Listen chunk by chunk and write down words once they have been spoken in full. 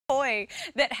toy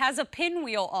that has a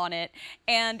pinwheel on it,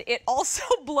 and it also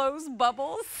blows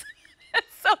bubbles.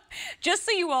 So just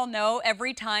so you all know,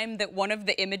 every time that one of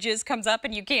the images comes up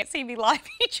and you can't see me live,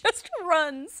 he just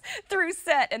runs through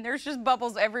set and there's just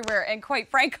bubbles everywhere. And quite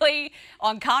frankly,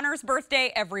 on Connor's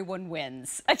birthday, everyone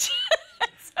wins. It's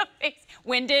amazing.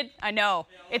 Winded, I know.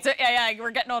 Yeah, we're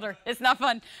getting older. It's not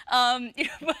fun.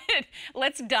 But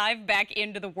let's dive back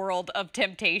into the world of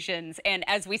Temptations. And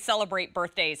as we celebrate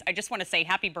birthdays, I just want to say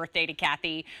happy birthday to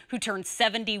Kathy, who turned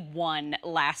 71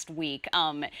 last week,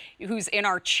 who's in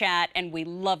our chat. And we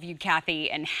love you,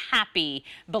 Kathy, and happy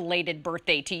belated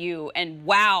birthday to you. And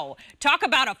wow, talk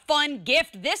about a fun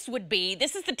gift this would be.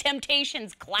 This is the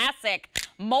Temptations classic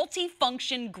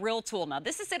multi-function grill tool. Now,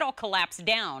 this is it all collapsed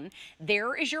down.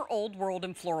 There is your old world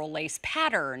and floral lace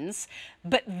patterns,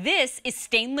 but this is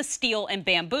stainless steel and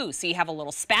bamboo. So you have a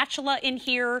little spatula in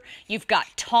here. You've got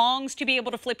tongs to be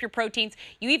able to flip your proteins.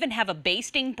 You even have a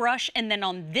basting brush. And then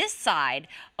on this side,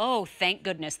 oh, thank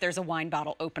goodness, there's a wine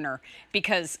bottle opener,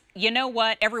 because you know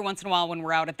what? Every once in a while when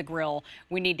we're out at the grill,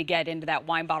 we need to get into that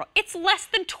wine bottle. It's less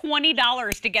than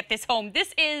 $20 to get this home.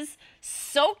 This is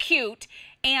so cute.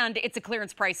 And it's a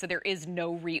clearance price, so there is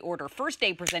no reorder. First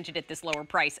Day presented at this lower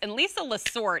price. And Lisa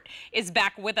Lasorte is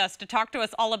back with us to talk to us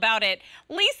all about it.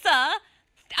 Lisa,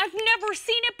 I've never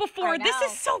seen it before. This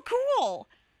is so cool.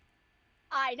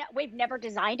 I know. We've never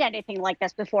designed anything like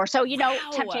this before. So, you know,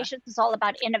 Temptations is all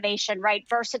about innovation, right?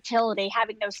 Versatility,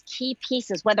 having those key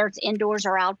pieces, whether it's indoors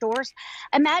or outdoors.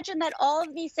 Imagine that all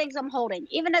of these things I'm holding,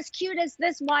 even as cute as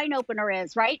this wine opener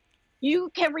is, right?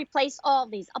 You can replace all of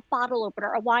these: a bottle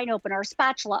opener, a wine opener, a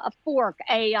spatula, a fork,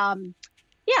 a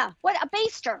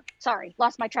baster. Sorry,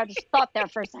 lost my train of thought there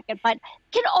for a second, but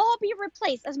can all be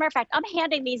replaced. As a matter of fact, I'm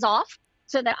handing these off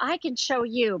so that I can show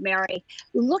you, Mary.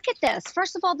 Look at this.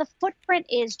 First of all, the footprint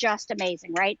is just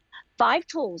amazing, right? 5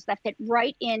 tools that fit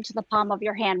right into the palm of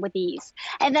your hand with ease.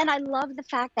 And then I love the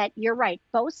fact that you're right.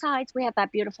 Both sides, we have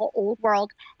that beautiful old world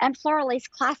and floral lace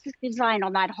classic design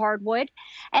on that hardwood.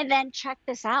 And then check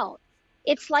this out.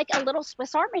 It's like a little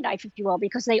Swiss Army knife, if you will,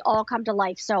 because they all come to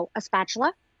life. So a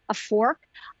spatula, a fork,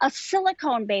 a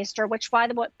silicone baster, which by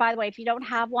the way, if you don't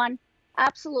have one,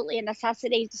 absolutely a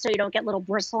necessity so you don't get little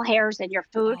bristle hairs in your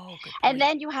food. And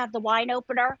then you have the wine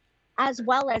opener as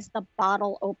well as the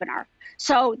bottle opener.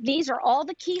 So these are all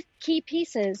the key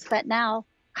pieces that now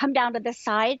come down to this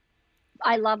side.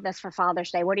 I love this for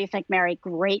Father's Day. What do you think, Mary?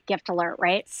 Great gift alert,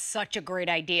 right? Such a great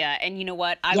idea. And you know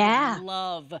what? I would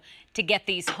love to get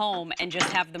these home and just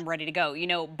have them ready to go. You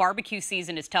know, barbecue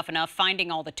season is tough enough.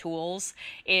 Finding all the tools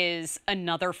is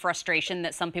another frustration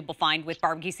that some people find with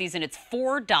barbecue season. It's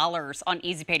 $4 on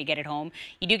Easy Pay to get it home.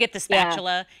 You do get the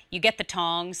spatula, you get the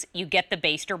tongs, you get the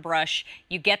baster brush,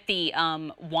 you get the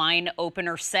wine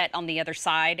opener set on the other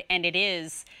side, and it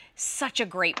is such a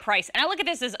great price. And I look at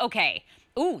this as, okay,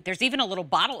 ooh, there's even a little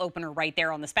bottle opener right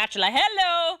there on the spatula.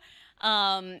 Hello.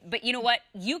 But you know what?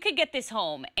 You could get this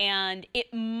home, and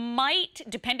it might,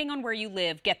 depending on where you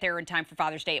live, get there in time for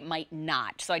Father's Day. It might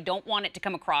not. So I don't want it to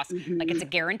come across like it's a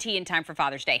guarantee in time for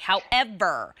Father's Day.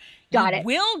 However, you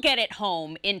will get it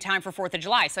home in time for 4th of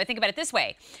July. So I think about it this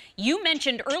way. You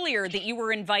mentioned earlier that you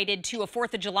were invited to a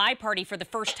 4th of July party for the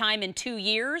first time in 2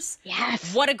 years.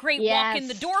 Yes. What a great walk in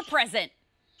the door present.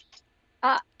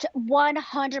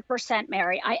 100%,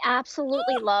 Mary. I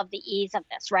absolutely love the ease of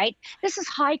this, right? This is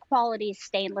high quality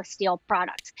stainless steel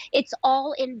products. It's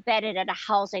all embedded in a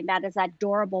housing that is that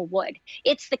durable wood.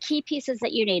 It's the key pieces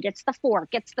that you need. It's the fork,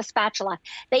 it's the spatula.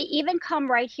 They even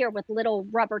come right here with little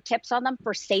rubber tips on them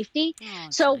for safety.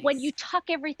 So when you tuck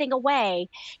everything away,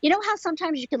 you know how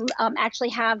sometimes you can actually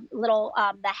have little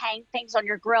the hang things on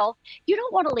your grill? You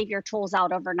don't want to leave your tools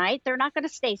out overnight. They're not going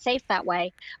to stay safe that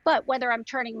way. But whether I'm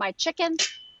turning my chicken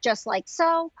just like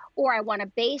so, or I want to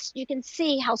baste, you can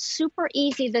see how super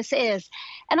easy this is.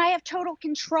 And I have total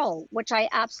control, which I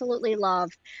absolutely love.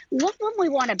 Look, when we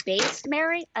want to baste,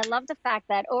 Mary, I love the fact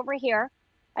that over here,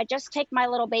 I just take my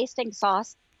little basting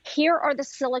sauce. Here are the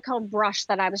silicone brush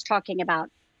that I was talking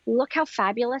about. Look how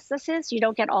fabulous this is. You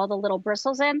don't get all the little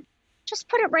bristles in. Just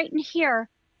put it right in here.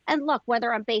 And look,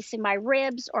 whether I'm basting my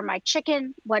ribs or my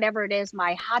chicken, whatever it is,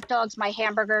 my hot dogs, my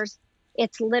hamburgers,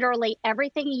 it's literally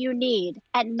everything you need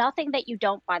and nothing that you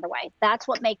don't, by the way. That's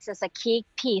what makes this a key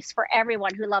piece for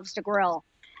everyone who loves to grill.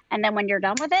 And then when you're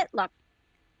done with it, look,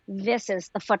 this is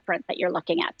the footprint that you're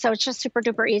looking at. So it's just super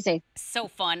duper easy. So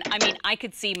fun. I mean, I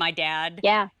could see my dad.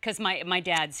 Yeah. Because my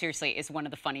dad, seriously, is one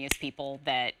of the funniest people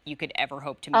that you could ever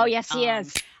hope to meet. Oh, yes, he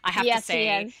is. I have yes, to say,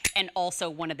 he is. and also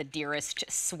one of the dearest,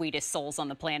 sweetest souls on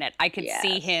the planet. I could Yes.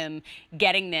 see him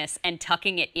getting this and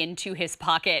tucking it into his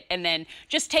pocket and then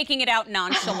just taking it out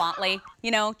nonchalantly,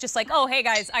 you know, just like, oh, hey,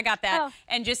 guys, I got that, Oh.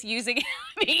 and just using it.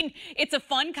 I mean, it's a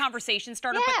fun conversation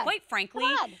starter, but Yeah, quite frankly,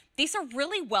 God. these are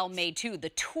really well made, too. The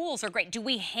tools are great. Do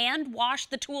we hand wash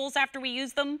the tools after we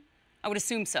use them? I would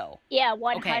assume so. Yeah,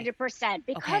 100%.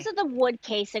 Because Okay. of the wood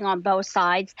casing on both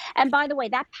sides. And by the way,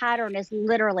 that pattern is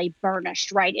literally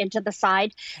burnished right into the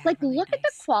side. Yeah, Like, really look at the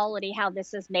nice. quality, how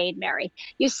this is made, Mary.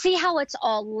 You see how it's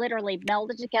all literally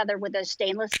melded together with those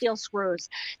stainless steel screws.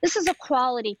 This is a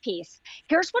quality piece.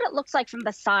 Here's what it looks like from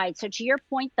the side. So to your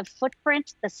point, the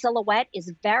footprint, the silhouette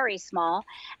is very small.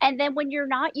 And then when you're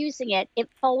not using it, it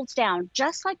folds down.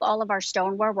 Just like all of our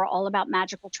stoneware, we're all about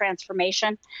magical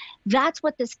transformation. That's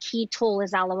what this key tool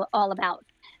is all about.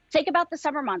 Think about the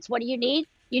summer months. What do you need?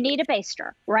 You need a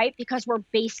baster, right? Because we're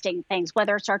basting things,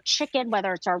 whether it's our chicken,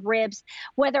 whether it's our ribs,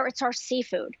 whether it's our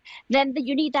seafood. Then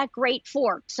you need that great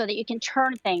fork so that you can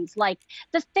turn things like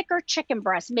the thicker chicken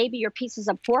breast, maybe your pieces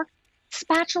of pork,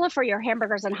 spatula for your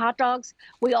hamburgers and hot dogs.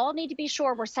 We all need to be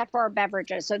sure we're set for our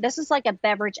beverages. So this is like a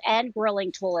beverage and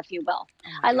grilling tool, if you will.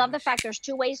 I love the fact there's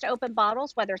two ways to open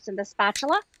bottles, whether it's in the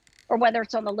spatula or whether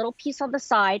it's on the little piece on the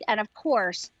side. And of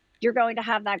course, you're going to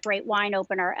have that great wine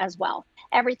opener as well.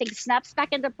 Everything snaps back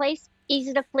into place,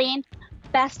 easy to clean.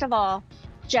 Best of all,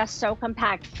 just so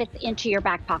compact, fits into your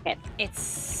back pocket. It's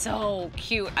so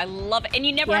cute. I love it. And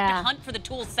you never have Yeah. to hunt for the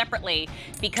tools separately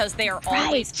because they are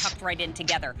always tucked right in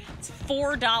together. It's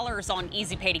 $4 on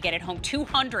Easy Pay to get it home.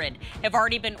 200 have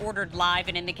already been ordered live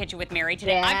and in the kitchen with Mary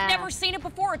today. Yeah. I've never seen it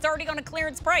before. It's already on a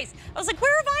clearance price. I was like,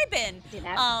 where have I been? See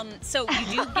that? So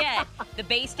you do get the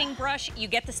basting brush, you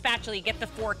get the spatula, you get the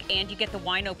fork, and you get the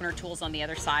wine opener tools on the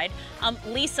other side.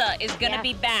 Lisa is going to Yeah.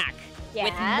 be back Yes.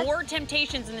 with more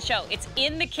Temptations in the show. It's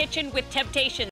In the Kitchen with Temptations.